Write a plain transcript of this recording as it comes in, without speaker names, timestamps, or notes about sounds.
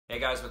Hey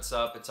guys, what's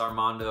up? It's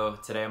Armando.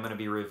 Today I'm going to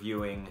be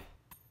reviewing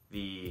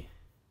the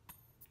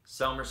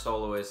Selmer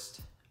Soloist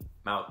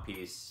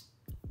Mouthpiece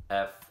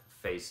F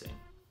facing.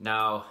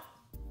 Now,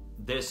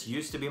 this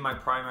used to be my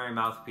primary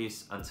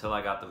mouthpiece until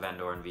I got the Van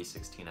Doren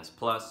V16S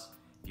Plus.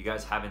 If you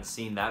guys haven't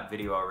seen that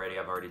video already,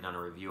 I've already done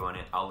a review on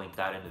it. I'll link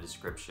that in the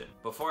description.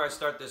 Before I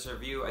start this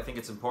review, I think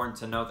it's important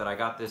to note that I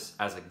got this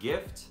as a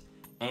gift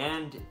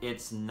and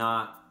it's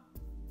not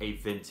a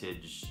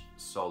vintage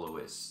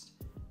soloist.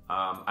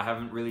 I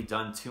haven't really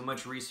done too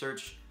much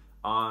research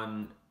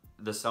on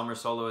the Selmer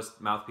Soloist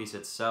mouthpiece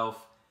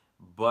itself,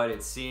 but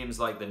it seems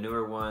like the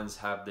newer ones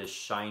have this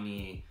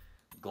shiny,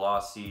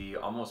 glossy,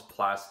 almost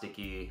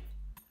plasticky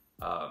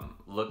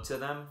look to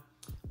them,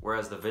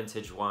 whereas the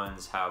vintage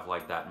ones have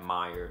like that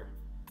Meyer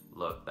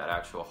look, that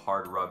actual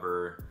hard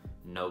rubber,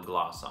 no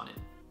gloss on it.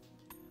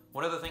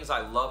 One of the things I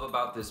love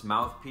about this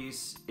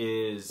mouthpiece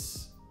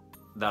is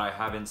that I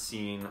haven't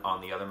seen on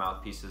the other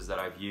mouthpieces that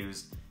I've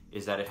used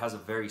is that it has a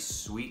very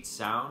sweet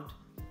sound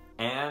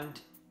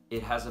and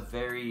it has a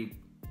very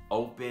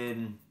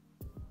open,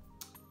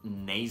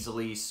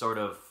 nasally sort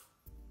of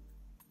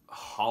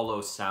hollow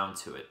sound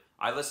to it.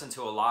 I listen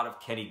to a lot of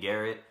Kenny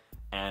Garrett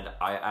and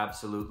I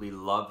absolutely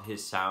love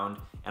his sound,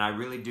 and I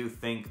really do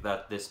think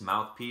that this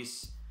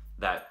mouthpiece,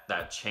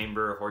 that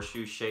chamber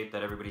horseshoe shape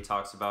that everybody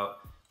talks about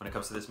when it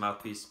comes to this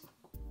mouthpiece,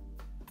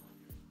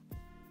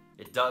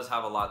 it does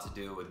have a lot to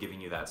do with giving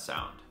you that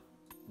sound.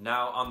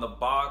 Now on the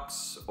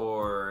box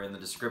or in the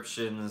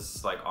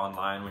descriptions, like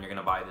online when you're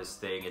gonna buy this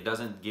thing, it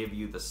doesn't give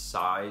you the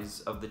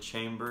size of the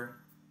chamber,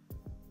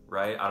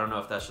 right? I don't know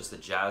if that's just a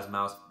jazz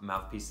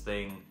mouthpiece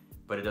thing,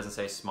 but it doesn't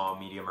say small,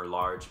 medium, or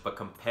large. But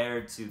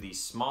compared to the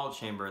small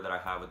chamber that I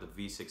have with the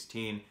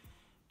V16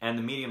 and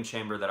the medium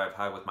chamber that I've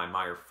had with my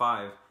Meyer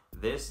 5,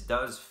 this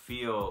does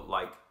feel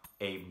like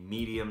a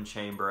medium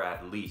chamber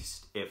at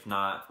least, if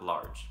not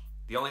large.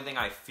 The only thing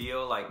I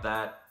feel like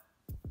that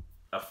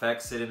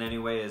affects it in any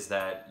way is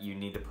that you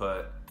need to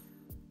put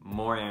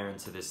more air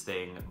into this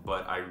thing,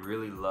 but I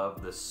really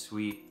love the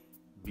sweet,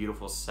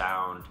 beautiful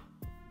sound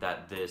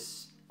that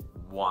this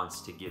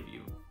wants to give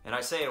you. And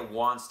I say it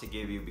wants to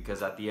give you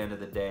because at the end of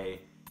the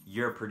day,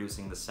 you're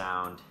producing the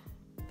sound.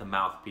 The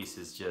mouthpiece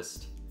is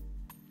just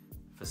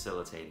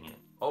facilitating it.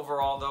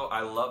 Overall though,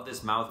 I love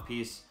this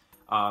mouthpiece.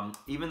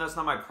 Even though it's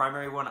not my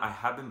primary one, I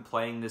have been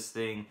playing this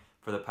thing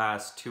for the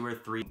past 2 or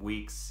 3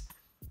 weeks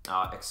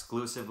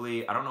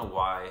exclusively. I don't know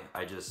why,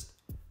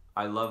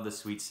 I love the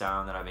sweet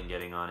sound that I've been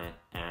getting on it.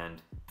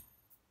 And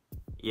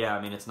yeah,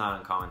 I mean, it's not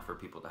uncommon for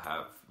people to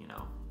have, you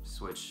know,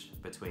 switch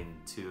between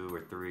 2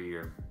 or 3,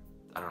 or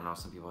I don't know,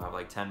 some people have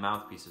like 10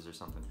 mouthpieces or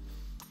something.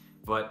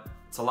 But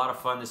it's a lot of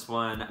fun, this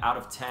one. Out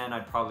of 10,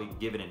 I'd probably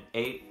give it an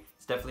 8.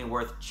 It's definitely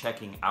worth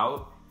checking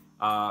out.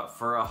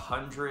 For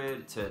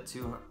 $100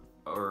 to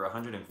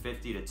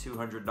 $150 to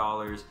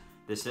 $200,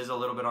 this is a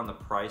little bit on the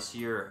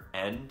pricier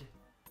end.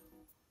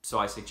 So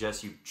I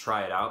suggest you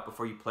try it out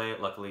before you play it.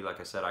 Luckily,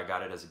 like I said, I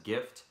got it as a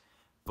gift,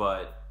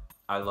 but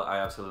I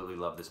absolutely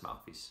love this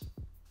mouthpiece.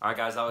 All right,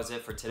 guys, that was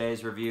it for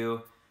today's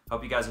review.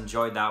 Hope you guys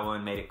enjoyed that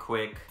one, made it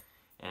quick,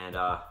 and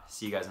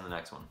see you guys in the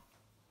next one.